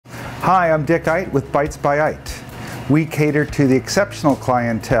Hi, I'm Dick Eydt with Bites by Eydt. We cater to the exceptional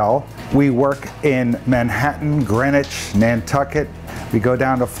clientele. We work in Manhattan, Greenwich, Nantucket. We go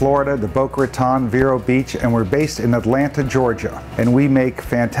down to Florida, to Boca Raton, Vero Beach, and we're based in Atlanta, Georgia. And we make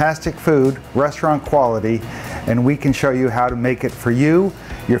fantastic food, restaurant quality, and we can show you how to make it for you,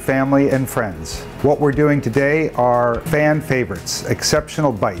 your family, and friends. What we're doing today are fan favorites,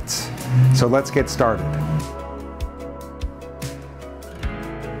 exceptional bites. So let's get started.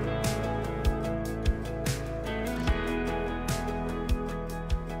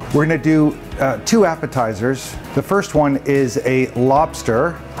 We're going to do two appetizers. The first one is a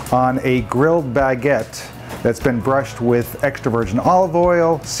lobster on a grilled baguette that's been brushed with extra virgin olive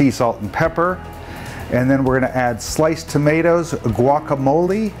oil, sea salt and pepper. And then we're going to add sliced tomatoes,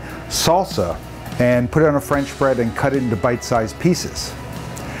 guacamole, salsa, and put it on a French bread and cut it into bite-sized pieces.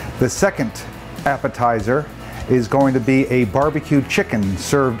 The second appetizer is going to be a barbecued chicken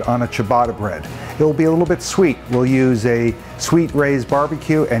served on a ciabatta bread. It'll be a little bit sweet. We'll use a sweet raised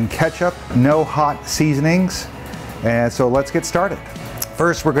barbecue and ketchup, no hot seasonings. And so let's get started.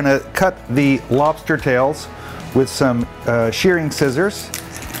 First, we're gonna cut the lobster tails with some shearing scissors,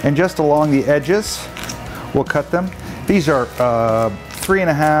 and just along the edges, we'll cut them. These are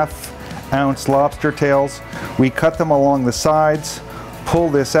 3.5 ounce lobster tails. We cut them along the sides, pull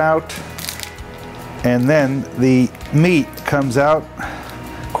this out, and then the meat comes out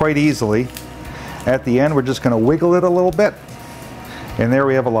quite easily. At the end, we're just going to wiggle it a little bit, and there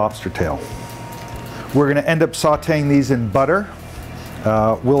we have a lobster tail. We're going to end up sauteing these in butter.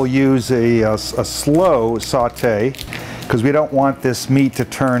 We'll use a slow saute because we don't want this meat to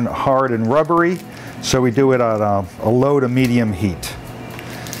turn hard and rubbery, so we do it at a low to medium heat.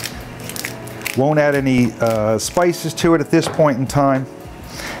 Won't add any spices to it at this point in time,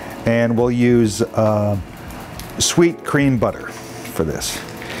 and we'll use sweet cream butter for this.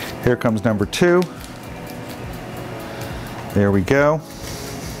 Here comes number 2. There we go.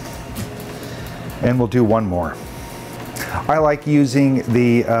 And we'll do one more. I like using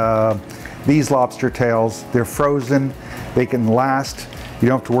these lobster tails. They're frozen, they can last. You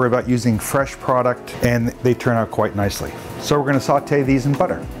don't have to worry about using fresh product, and they turn out quite nicely. So we're going to saute these in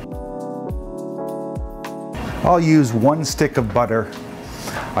butter. I'll use 1 stick of butter.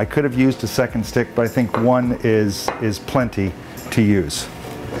 I could have used a second stick, but I think 1 is plenty to use.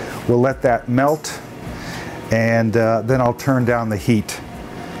 We'll let that melt, and then I'll turn down the heat.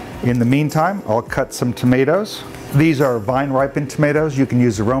 In the meantime, I'll cut some tomatoes. These are vine-ripened tomatoes. You can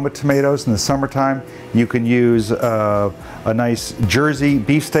use aroma tomatoes in the summertime. You can use a nice Jersey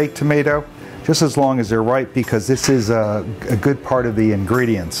beefsteak tomato, just as long as they're ripe, because this is a good part of the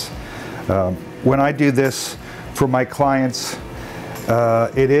ingredients. When I do this for my clients,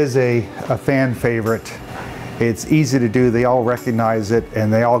 it is a fan favorite. It's easy to do, they all recognize it,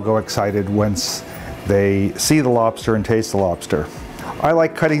 and they all go excited once they see the lobster and taste the lobster. I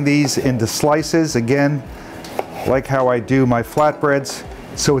like cutting these into slices, again, like how I do my flatbreads,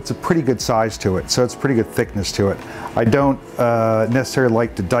 so it's a pretty good size to it, so it's pretty good thickness to it. I don't necessarily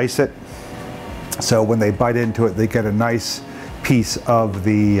like to dice it, so when they bite into it, they get a nice piece of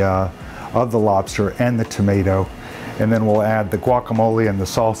the lobster and the tomato, and then we'll add the guacamole and the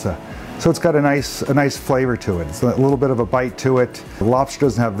salsa. So it's got a nice flavor to it. It's a little bit of a bite to it. The lobster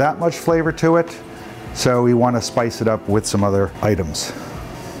doesn't have that much flavor to it, so we want to spice it up with some other items.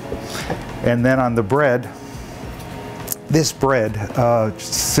 And then on the bread, this bread,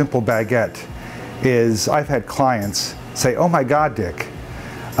 simple baguette, is, I've had clients say, "Oh my God, Dick,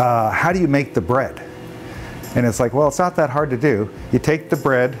 how do you make the bread?" And it's like, well, it's not that hard to do. You take the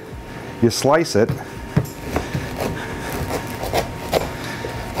bread, you slice it,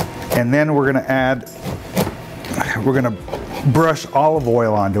 and then we're gonna brush olive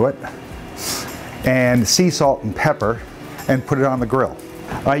oil onto it and sea salt and pepper and put it on the grill.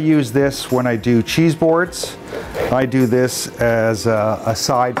 I use this when I do cheese boards. I do this as a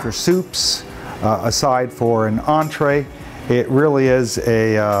side for soups, a side for an entree. It really is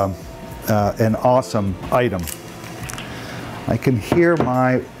an awesome item. I can hear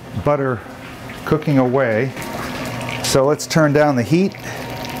my butter cooking away, so let's turn down the heat,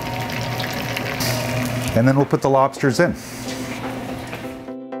 and then we'll put the lobsters in.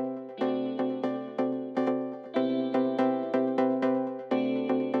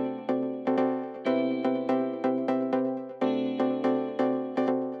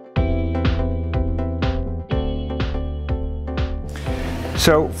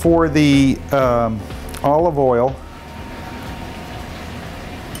 So for the olive oil,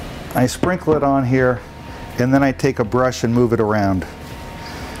 I sprinkle it on here, and then I take a brush and move it around.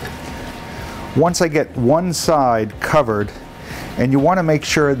 Once I get one side covered, And you want to make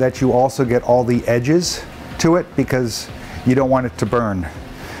sure that you also get all the edges to it because you don't want it to burn.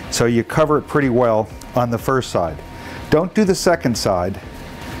 So you cover it pretty well on the first side. Don't do the second side.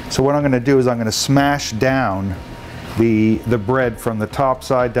 So what I'm going to do is I'm going to smash down the bread from the top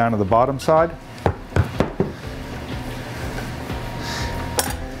side down to the bottom side.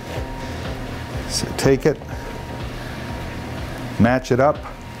 So take it, match it up,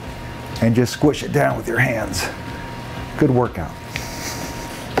 and just squish it down with your hands. Good workout.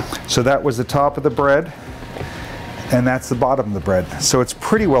 So that was the top of the bread, and that's the bottom of the bread. So it's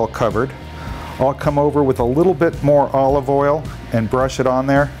pretty well covered. I'll come over with a little bit more olive oil and brush it on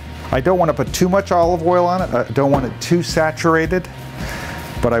there. I don't want to put too much olive oil on it. I don't want it too saturated,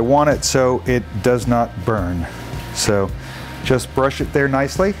 but I want it so it does not burn. So just brush it there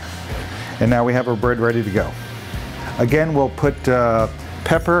nicely, and now we have our bread ready to go. Again, we'll put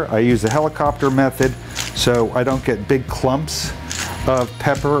pepper. I use the helicopter method so I don't get big clumps of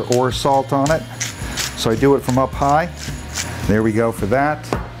pepper or salt on it. So I do it from up high. There we go for that.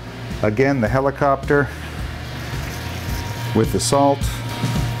 Again, the helicopter with the salt.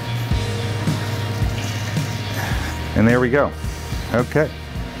 And there we go. Okay.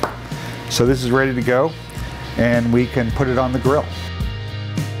 So this is ready to go, and we can put it on the grill.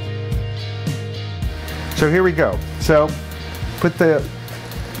 So here we go. So put the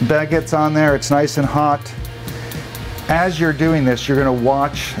baguettes on there. It's nice and hot. As you're doing this, you're going to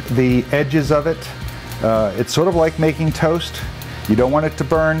watch the edges of it. It's sort of like making toast. You don't want it to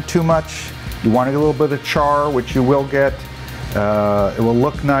burn too much. You want a little bit of char, which you will get. It will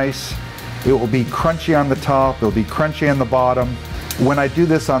look nice. It will be crunchy on the top. It'll be crunchy on the bottom. When I do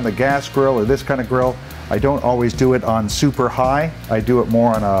this on the gas grill or this kind of grill, I don't always do it on super high. I do it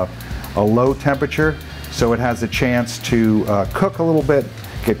more on a low temperature, so it has a chance to cook a little bit,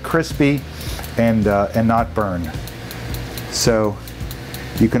 get crispy, and not burn. So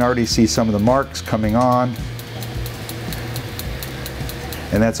you can already see some of the marks coming on,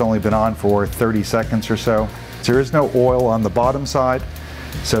 and that's only been on for 30 seconds or so. There is no oil on the bottom side,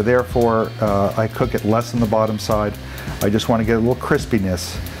 so therefore I cook it less on the bottom side. I just want to get a little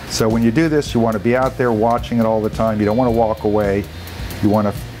crispiness. So when you do this, you want to be out there watching it all the time. You don't want to walk away. You want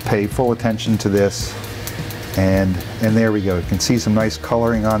to pay full attention to this. And there we go. You can see some nice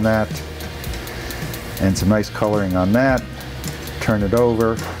coloring on that, and some nice coloring on that. Turn it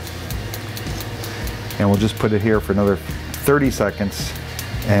over, and we'll just put it here for another 30 seconds,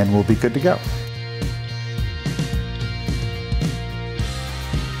 and we'll be good to go.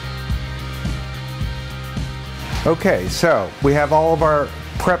 Okay, so we have all of our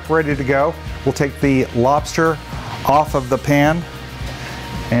prep ready to go. We'll take the lobster off of the pan,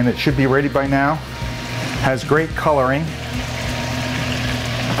 and it should be ready by now. Has great coloring,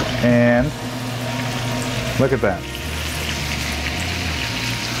 and look at that.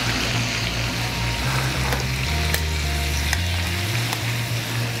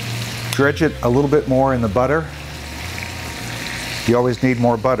 Dredge it a little bit more in the butter. You always need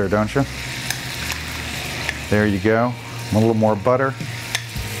more butter, don't you? There you go. A little more butter,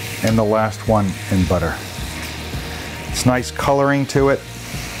 and the last one in butter. It's nice coloring to it.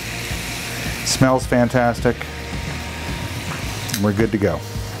 Smells fantastic. We're good to go.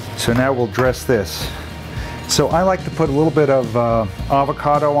 So now we'll dress this. So I like to put a little bit of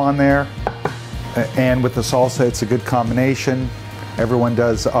avocado on there, and with the salsa it's a good combination. Everyone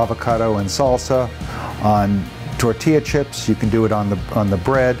does avocado and salsa on tortilla chips. You can do it on the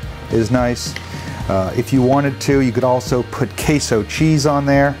bread. It is nice. If you wanted to, you could also put queso cheese on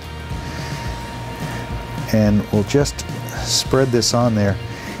there, and we'll just spread this on there.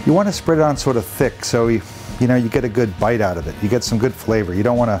 You want to spread it on sort of thick, so you get a good bite out of it. You get some good flavor. You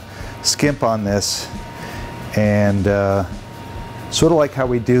don't want to skimp on this, and sort of like how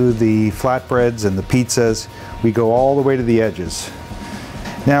we do the flatbreads and the pizzas, we go all the way to the edges.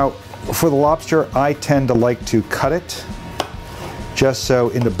 Now, for the lobster, I tend to like to cut it just so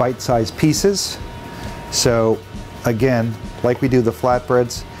into bite-sized pieces. So again, like we do the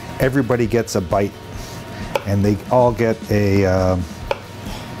flatbreads, everybody gets a bite, and they all get a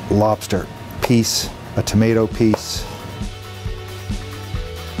lobster piece, a tomato piece.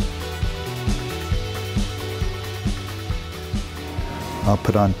 I'll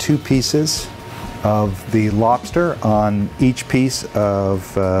put on 2 pieces of the lobster on each piece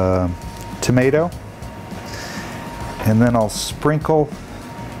of tomato, and then I'll sprinkle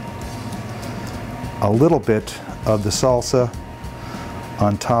a little bit of the salsa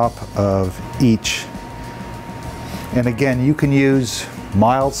on top of each. And again, you can use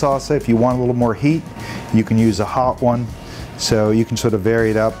mild salsa if you want a little more heat. You can use a hot one, so you can sort of vary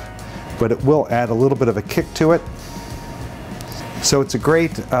it up, but it will add a little bit of a kick to it. So it's a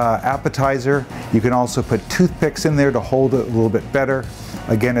great appetizer. You can also put toothpicks in there to hold it a little bit better.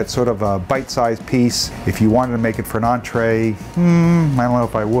 Again, it's sort of a bite-sized piece. If you wanted to make it for an entree, I don't know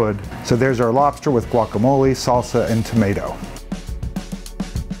if I would. So there's our lobster with guacamole, salsa, and tomato.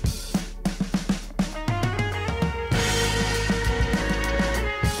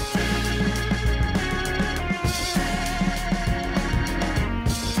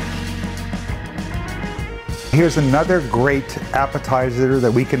 Here's another great appetizer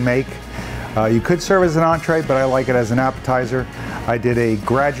that we can make. You could serve as an entree, but I like it as an appetizer. I did a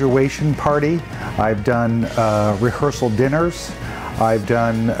graduation party. I've done rehearsal dinners. I've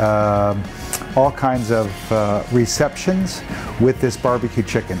done all kinds of receptions with this barbecue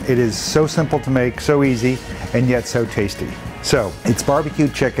chicken. It is so simple to make, so easy, and yet so tasty. So it's barbecue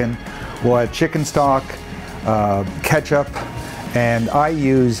chicken. We'll add chicken stock, ketchup, and I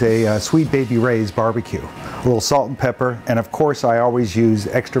use a Sweet Baby Ray's barbecue. A little salt and pepper, and of course I always use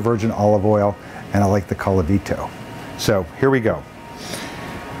extra virgin olive oil, and I like the Calavito. So here we go.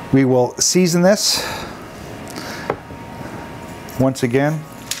 We will season this. Once again,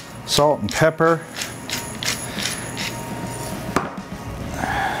 salt and pepper.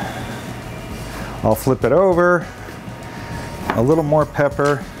 I'll flip it over. A little more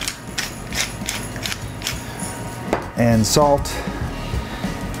pepper and salt.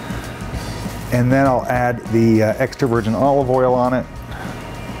 And then I'll add the extra virgin olive oil on it.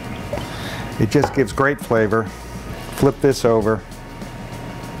 It just gives great flavor. Flip this over.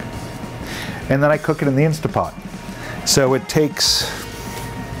 And then I cook it in the Instapot. So it takes,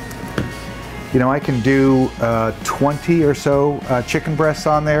 you know, I can do 20 or so chicken breasts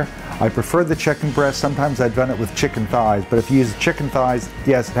on there. I prefer the chicken breast. Sometimes I've done it with chicken thighs, but if you use chicken thighs,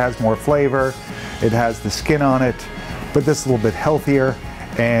 yes, it has more flavor. It has the skin on it, but this is a little bit healthier,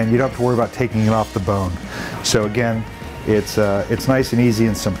 and you don't have to worry about taking it off the bone. So again, it's nice and easy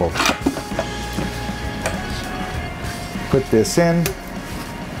and simple. Put this in.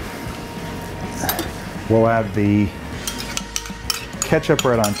 We'll add the ketchup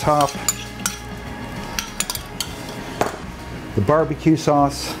right on top. The barbecue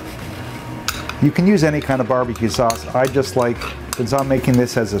sauce. You can use any kind of barbecue sauce. I just like, since I'm making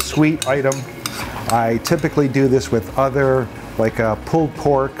this as a sweet item, I typically do this with other, like pulled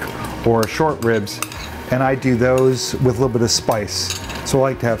pork or short ribs, and I do those with a little bit of spice. So I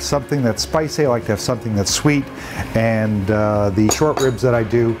like to have something that's spicy, I like to have something that's sweet, and the short ribs that I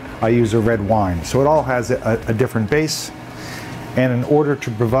do, I use a red wine. So it all has a different base, and in order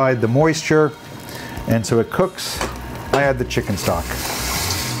to provide the moisture, and so it cooks, I add the chicken stock.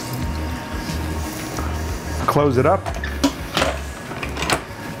 Close it up,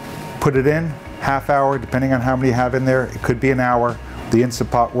 put it in, half hour, depending on how many you have in there. It could be an hour. The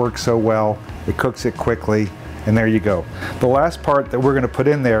Instapot works so well, it cooks it quickly, and there you go. The last part that we're going to put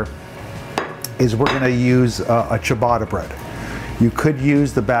in there is we're going to use a ciabatta bread. You could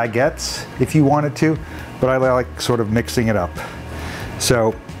use the baguettes if you wanted to, but I like sort of mixing it up.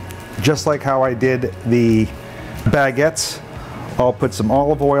 So just like how I did the baguettes, I'll put some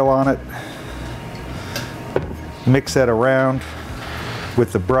olive oil on it, mix that around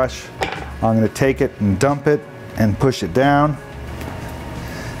with the brush. I'm going to take it and dump it and push it down.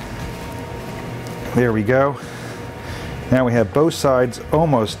 There we go. Now we have both sides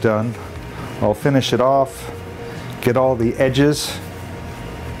almost done. I'll finish it off, get all the edges,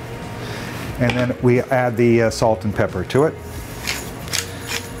 and then we add the salt and pepper to it.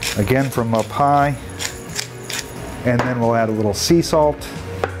 Again from up high, and then we'll add a little sea salt.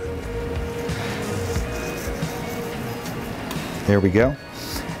 There we go.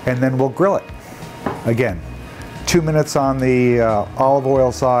 And then we'll grill it. Again, 2 minutes on the olive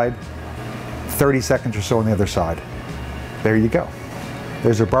oil side, 30 seconds or so on the other side. There you go.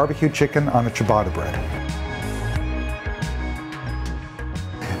 There's our barbecue chicken on a ciabatta bread.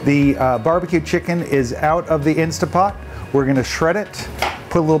 The barbecue chicken is out of the Instapot. We're going to shred it,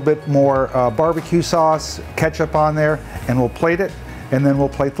 put a little bit more barbecue sauce, ketchup on there, and we'll plate it, and then we'll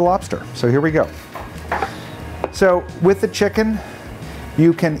plate the lobster. So here we go. So with the chicken,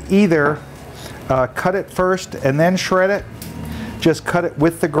 you can either cut it first and then shred it. Just cut it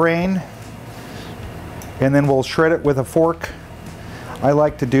with the grain, and then we'll shred it with a fork. I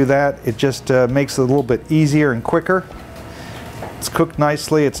like to do that. It just makes it a little bit easier and quicker. It's cooked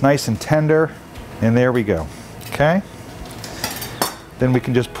nicely, it's nice and tender, and there we go. Okay? Then we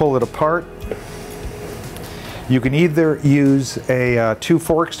can just pull it apart. You can either use two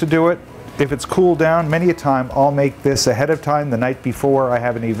forks to do it. If it's cooled down, many a time I'll make this ahead of time, the night before I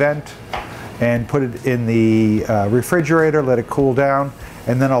have an event, and put it in the refrigerator, let it cool down,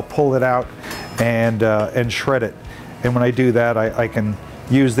 and then I'll pull it out and shred it. And when I do that, I can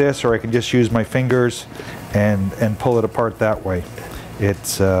use this, or I can just use my fingers and pull it apart that way.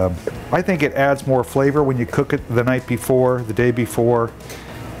 It's, I think it adds more flavor when you cook it the night before, the day before,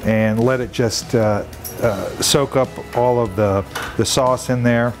 and let it just soak up all of the sauce in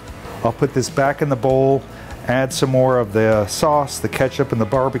there. I'll put this back in the bowl, add some more of the sauce, the ketchup, and the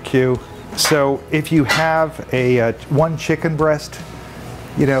barbecue. So if you have one chicken breast,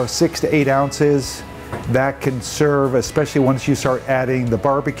 you know, 6 to 8 ounces, that can serve, especially once you start adding the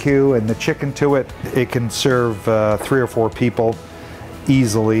barbecue and the chicken to it, it can serve 3 or 4 people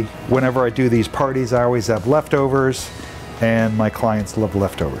easily. Whenever I do these parties, I always have leftovers, and my clients love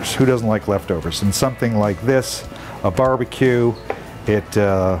leftovers. Who doesn't like leftovers? And something like this, a barbecue,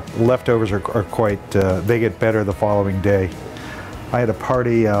 leftovers are quite, they get better the following day. I had a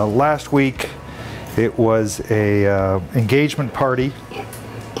party last week. It was a engagement party,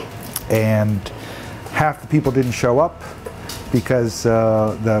 and half the people didn't show up because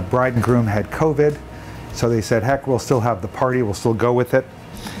the bride and groom had COVID. So they said, heck, we'll still have the party, we'll still go with it.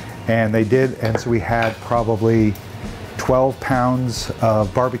 And they did, and so we had probably 12 pounds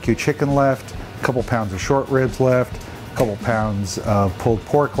of barbecue chicken left, a couple pounds of short ribs left, a couple pounds of pulled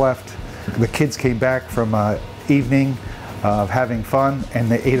pork left. The kids came back from evening of having fun, and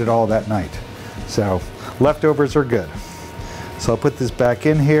they ate it all that night. So leftovers are good. So I'll put this back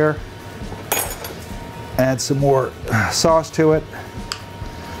in here, add some more sauce to it,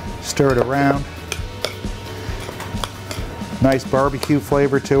 stir it around. Nice barbecue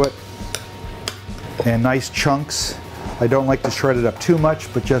flavor to it, and nice chunks. I don't like to shred it up too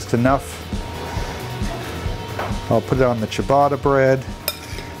much, but just enough. I'll put it on the ciabatta bread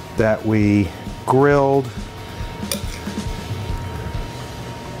that we grilled,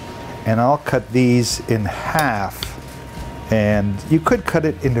 and I'll cut these in half. And you could cut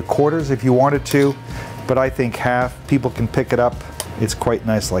it into quarters if you wanted to, but I think half, people can pick it up. It's quite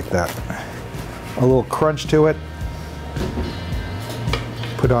nice like that. A little crunch to it.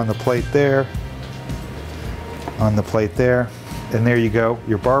 Put on the plate there, on the plate there, and there you go,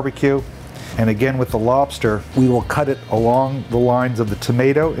 your barbecue. And again, with the lobster, we will cut it along the lines of the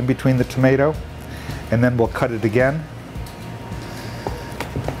tomato, in between the tomato, and then we'll cut it again.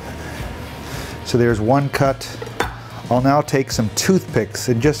 So there's one cut. I'll now take some toothpicks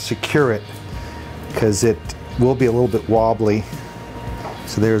and just secure it, because it will be a little bit wobbly.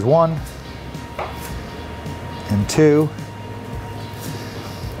 So there's 1 and 2.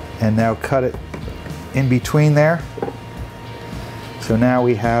 And now cut it in between there. So now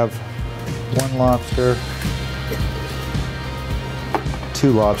we have 1 lobster,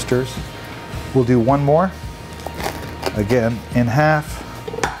 2 lobsters. We'll do 1 more. Again, in half.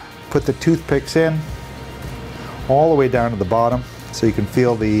 Put the toothpicks in all the way down to the bottom, so you can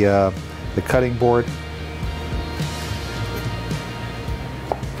feel the cutting board.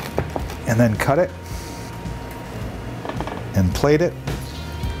 And then cut it and plate it.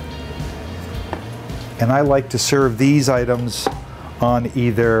 And I like to serve these items on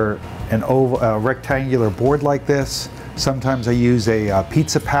either an rectangular board like this. Sometimes I use a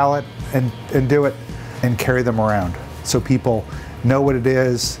pizza pallet and do it, and carry them around, so people know what it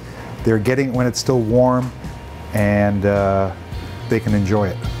is. They're getting it when it's still warm, and they can enjoy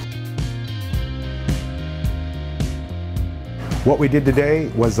it. What we did today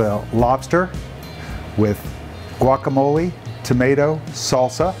was a lobster with guacamole, tomato,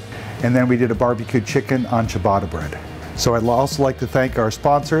 salsa, and then we did a barbecued chicken on ciabatta bread. So I'd also like to thank our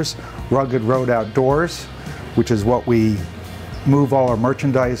sponsors, Rugged Road Outdoors, which is what we move all our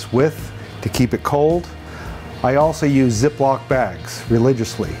merchandise with to keep it cold. I also use Ziploc bags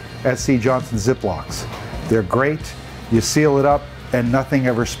religiously, SC Johnson Ziplocs. They're great. You seal it up and nothing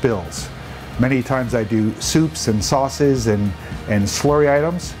ever spills. Many times I do soups and sauces and slurry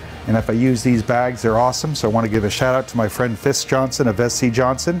items, and if I use these bags, they're awesome. So I want to give a shout out to my friend Fitz Johnson of SC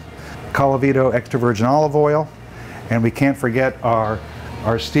Johnson, Calavito extra virgin olive oil, and we can't forget our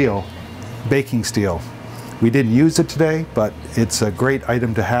steel, baking steel. We didn't use it today, but it's a great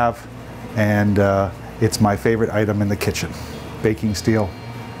item to have, and it's my favorite item in the kitchen. Baking steel.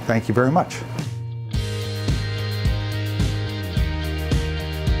 Thank you very much.